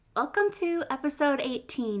Welcome to episode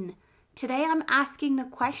 18. Today I'm asking the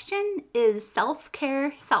question, is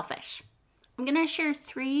self-care selfish? I'm going to share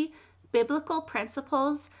 3 biblical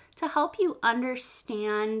principles to help you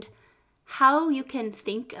understand how you can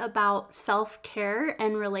think about self-care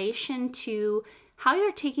in relation to how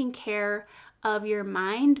you're taking care of your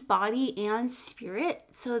mind, body, and spirit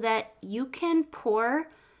so that you can pour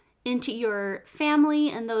into your family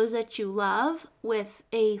and those that you love with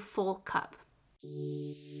a full cup.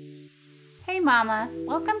 Hey mama,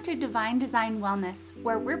 welcome to Divine Design Wellness,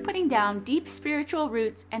 where we're putting down deep spiritual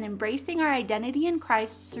roots and embracing our identity in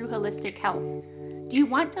Christ through holistic health. Do you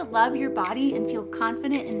want to love your body and feel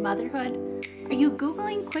confident in motherhood? Are you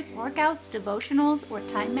Googling quick workouts, devotionals, or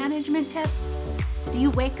time management tips? Do you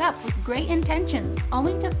wake up with great intentions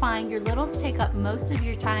only to find your littles take up most of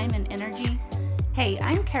your time and energy? Hey,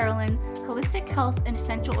 I'm Carolyn, holistic health and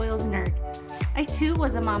essential oils nerd. I too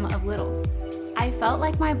was a mama of littles. I felt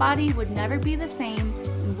like my body would never be the same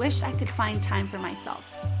and wished I could find time for myself.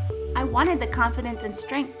 I wanted the confidence and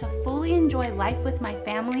strength to fully enjoy life with my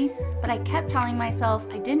family, but I kept telling myself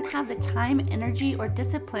I didn't have the time, energy, or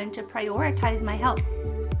discipline to prioritize my health.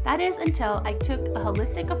 That is until I took a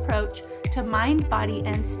holistic approach to mind, body,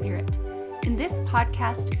 and spirit. In this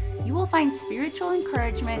podcast, you will find spiritual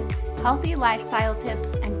encouragement, healthy lifestyle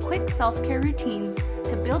tips, and quick self-care routines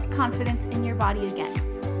to build confidence in your body again.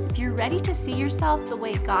 If you're ready to see yourself the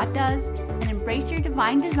way God does and embrace your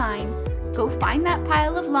divine design, go find that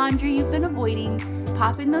pile of laundry you've been avoiding,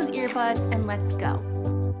 pop in those earbuds, and let's go.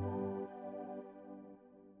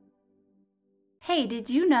 Hey, did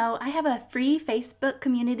you know I have a free Facebook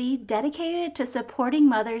community dedicated to supporting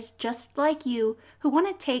mothers just like you who want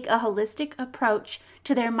to take a holistic approach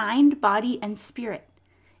to their mind, body, and spirit?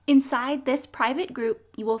 Inside this private group,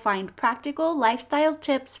 you will find practical lifestyle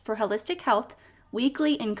tips for holistic health,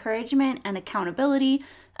 weekly encouragement and accountability,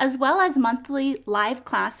 as well as monthly live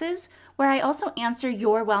classes where I also answer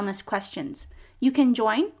your wellness questions. You can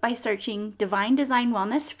join by searching Divine Design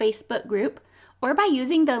Wellness Facebook group or by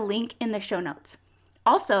using the link in the show notes.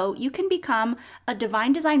 Also, you can become a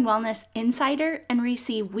Divine Design Wellness insider and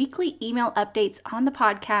receive weekly email updates on the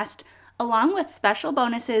podcast, along with special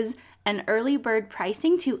bonuses and early bird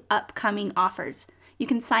pricing to upcoming offers. You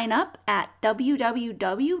can sign up at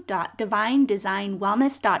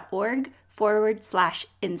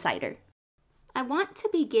www.divinedesignwellness.org/insider. I want to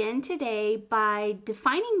begin today by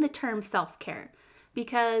defining the term self-care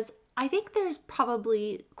because I think there's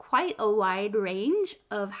probably quite a wide range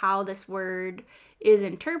of how this word is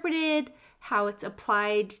interpreted, how it's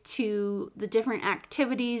applied to the different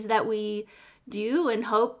activities that we do in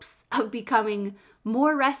hopes of becoming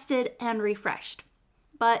more rested and refreshed.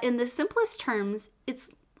 But in the simplest terms, it's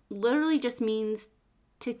literally just means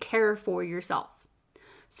to care for yourself.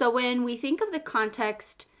 So when we think of the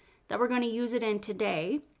context that we're going to use it in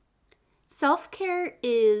today, self-care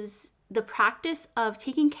is the practice of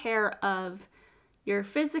taking care of your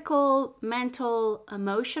physical, mental,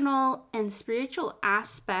 emotional, and spiritual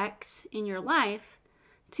aspects in your life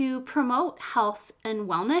to promote health and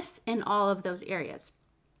wellness in all of those areas.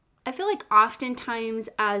 I feel like oftentimes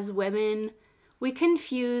as women, we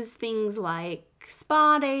confuse things like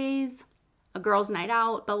spa days, a girls' night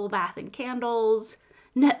out, bubble bath and candles,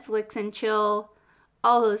 Netflix and chill,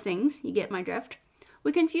 all those things, you get my drift.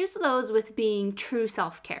 We confuse those with being true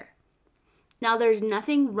self-care. Now, there's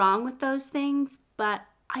nothing wrong with those things, but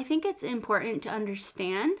I think it's important to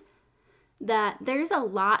understand that there's a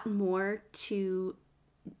lot more to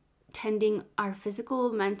tending our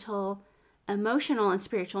physical, mental, emotional, and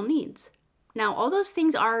spiritual needs. Now, all those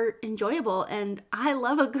things are enjoyable, and I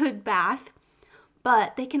love a good bath,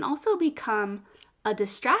 but they can also become a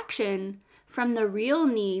distraction from the real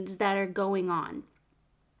needs that are going on.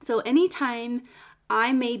 So anytime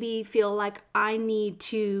I maybe feel like I need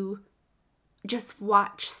to just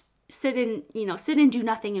sit and do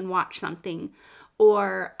nothing and watch something,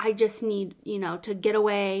 or I just need, to get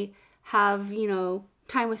away, have,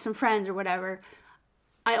 time with some friends or whatever,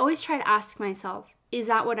 I always try to ask myself, is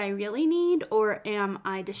that what I really need, or am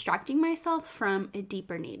I distracting myself from a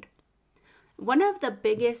deeper need? One of the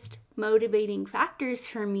biggest motivating factors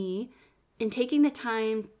for me in taking the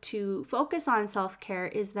time to focus on self-care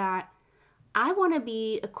is that I want to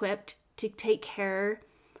be equipped to take care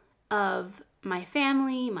of my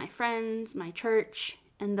family, my friends, my church,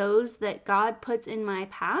 and those that God puts in my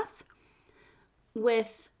path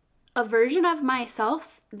with a version of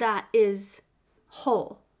myself that is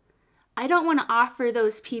whole. I don't want to offer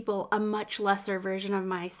those people a much lesser version of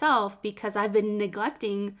myself because I've been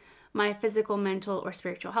neglecting my physical, mental, or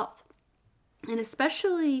spiritual health. And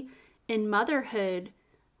especially in motherhood,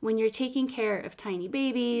 when you're taking care of tiny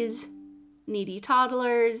babies, needy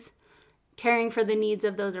toddlers, caring for the needs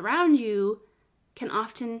of those around you can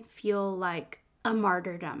often feel like a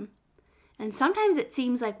martyrdom. And sometimes it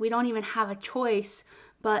seems like we don't even have a choice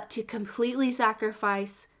but to completely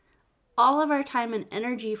sacrifice all of our time and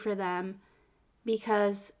energy for them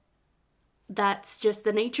because that's just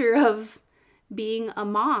the nature of being a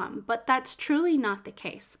mom. But that's truly not the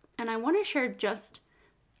case. And I want to share just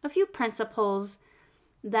a few principles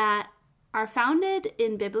that are founded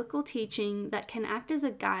in biblical teaching that can act as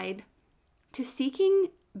a guide to seeking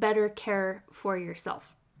better care for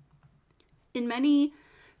yourself. In many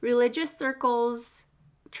religious circles,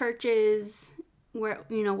 churches, where,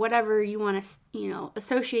 whatever you want to,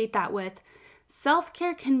 associate that with,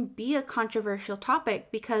 self-care can be a controversial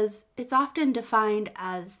topic because it's often defined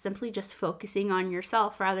as simply just focusing on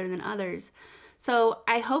yourself rather than others. So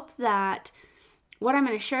I hope that what I'm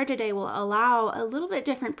going to share today will allow a little bit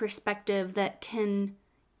different perspective that can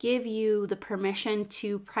give you the permission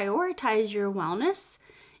to prioritize your wellness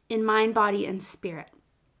in mind, body, and spirit.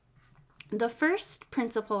 The first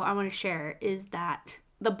principle I want to share is that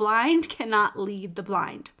the blind cannot lead the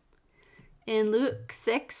blind. In Luke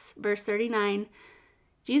 6, verse 39,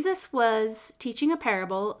 Jesus was teaching a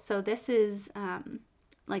parable. So this is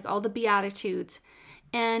like all the Beatitudes.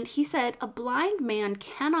 And he said, a blind man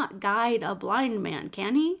cannot guide a blind man,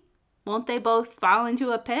 can he? Won't they both fall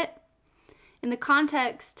into a pit? In the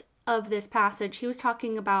context of this passage, he was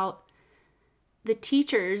talking about the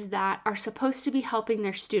teachers that are supposed to be helping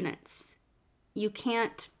their students. You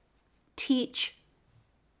can't teach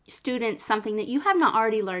students something that you have not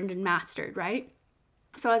already learned and mastered, right?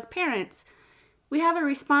 So as parents, we have a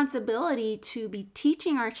responsibility to be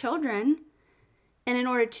teaching our children. And in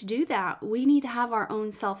order to do that, we need to have our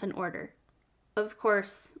own self in order. Of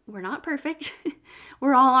course, we're not perfect.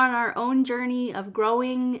 We're all on our own journey of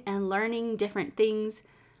growing and learning different things.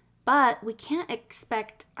 But we can't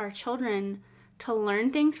expect our children to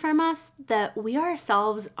learn things from us that we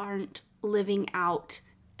ourselves aren't living out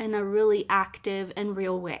in a really active and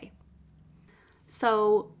real way.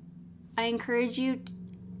 So I encourage you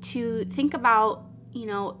to think about,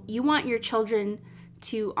 you want your children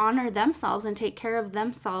to honor themselves and take care of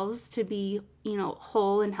themselves to be,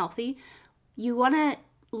 whole and healthy. You want to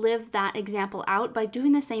live that example out by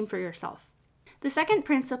doing the same for yourself. The second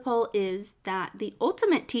principle is that the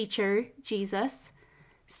ultimate teacher, Jesus,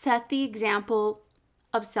 set the example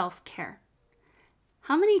of self-care.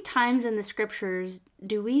 How many times in the scriptures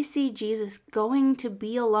do we see Jesus going to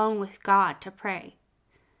be alone with God to pray?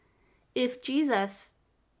 If Jesus,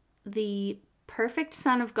 the perfect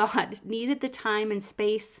Son of God, needed the time and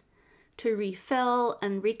space to refill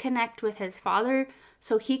and reconnect with his Father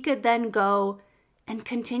so he could then go and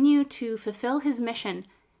continue to fulfill his mission,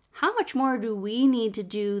 how much more do we need to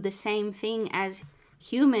do the same thing as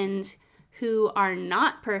humans who are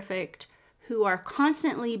not perfect, who are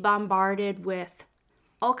constantly bombarded with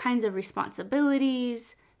all kinds of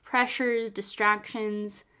responsibilities, pressures,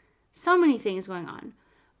 distractions, so many things going on?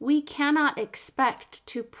 We cannot expect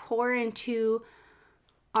to pour into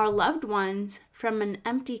our loved ones from an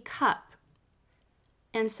empty cup.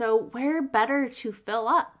 And so where better to fill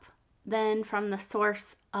up than from the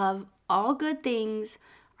source of all good things,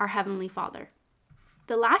 our Heavenly Father?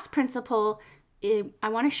 The last principle I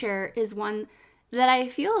want to share is one that I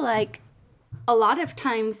feel like a lot of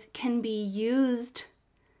times can be used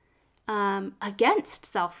against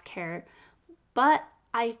self-care, but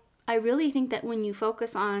I really think that when you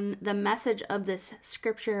focus on the message of this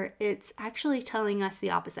scripture, it's actually telling us the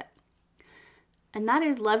opposite. And that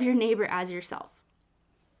is, love your neighbor as yourself.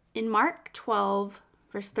 In Mark 12,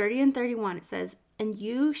 verse 30 and 31, it says, "And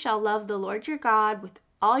you shall love the Lord your God with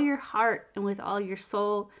all your heart and with all your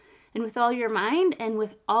soul and with all your mind and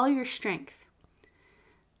with all your strength."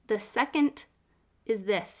 The second is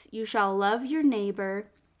this: you shall love your neighbor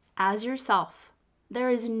as yourself. There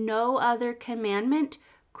is no other commandment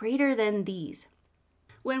greater than these.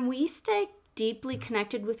 When we stay deeply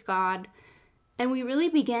connected with God and we really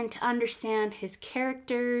begin to understand his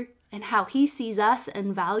character and how he sees us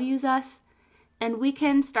and values us, and we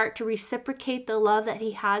can start to reciprocate the love that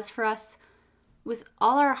he has for us with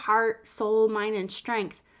all our heart, soul, mind, and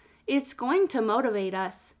strength, it's going to motivate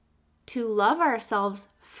us to love ourselves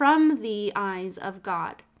from the eyes of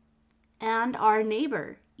God and our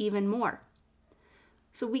neighbor even more.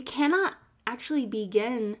 So we cannot actually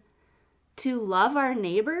begin to love our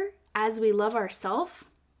neighbor as we love ourselves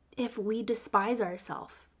if we despise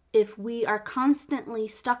ourselves, if we are constantly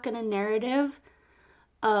stuck in a narrative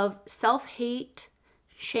of self-hate,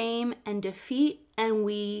 shame, and defeat, and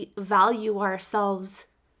we value ourselves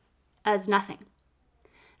as nothing.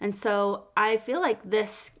 And so I feel like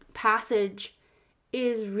this passage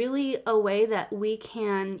is really a way that we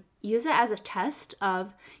can use it as a test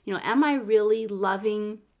of, am I really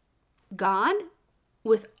loving God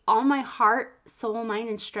with all my heart, soul, mind,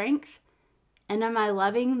 and strength? And am I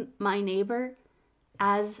loving my neighbor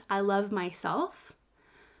as I love myself?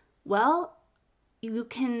 Well, you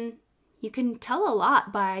can tell a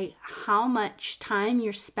lot by how much time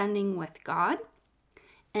you're spending with God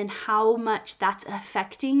and how much that's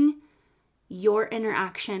affecting your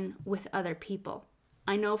interaction with other people.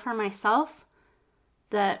 I know for myself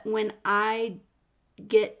that when I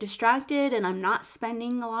get distracted and I'm not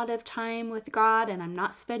spending a lot of time with God and I'm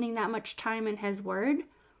not spending that much time in His Word,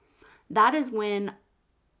 that is when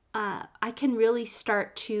I can really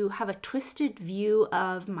start to have a twisted view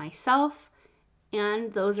of myself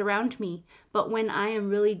and those around me. But when I am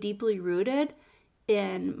really deeply rooted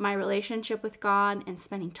in my relationship with God and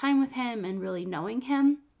spending time with Him and really knowing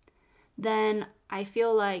Him, then I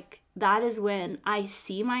feel like that is when I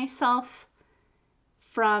see myself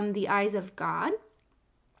from the eyes of God,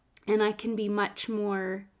 and I can be much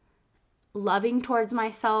more loving towards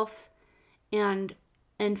myself and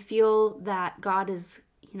feel that God is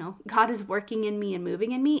working in me and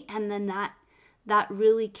moving in me, and then that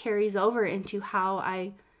really carries over into how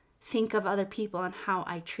I think of other people and how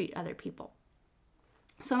I treat other people.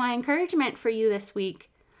 So my encouragement for you this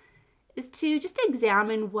week is to just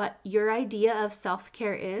examine what your idea of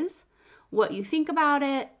self-care is, what you think about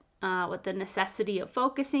it, what the necessity of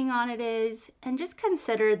focusing on it is, and just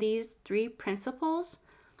consider these 3 principles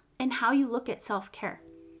and how you look at self-care.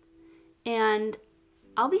 And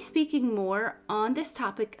I'll be speaking more on this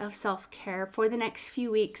topic of self-care for the next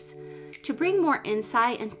few weeks to bring more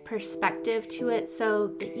insight and perspective to it so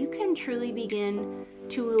that you can truly begin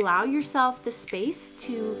to allow yourself the space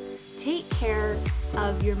to take care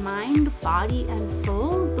of your mind, body, and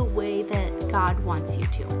soul the way that God wants you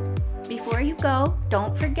to. Before you go,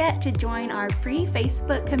 don't forget to join our free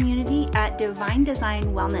Facebook community at Divine Design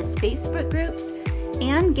Wellness Facebook groups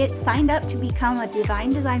and get signed up to become a Divine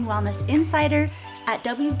Design Wellness Insider at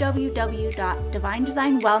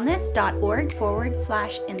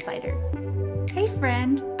www.divinedesignwellness.org/insider. Hey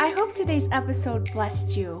friend, I hope today's episode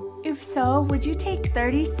blessed you. If so, would you take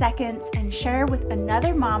 30 seconds and share with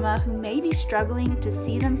another mama who may be struggling to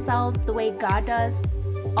see themselves the way God does?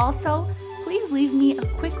 Also, please leave me a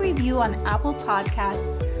quick review on Apple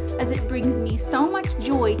Podcasts, as it brings me so much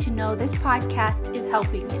joy to know this podcast is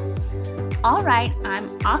helping you. All right, I'm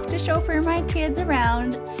off to chauffeur my kids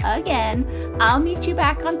around again. I'll meet you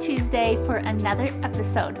back on Tuesday for another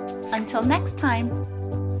episode. Until next time.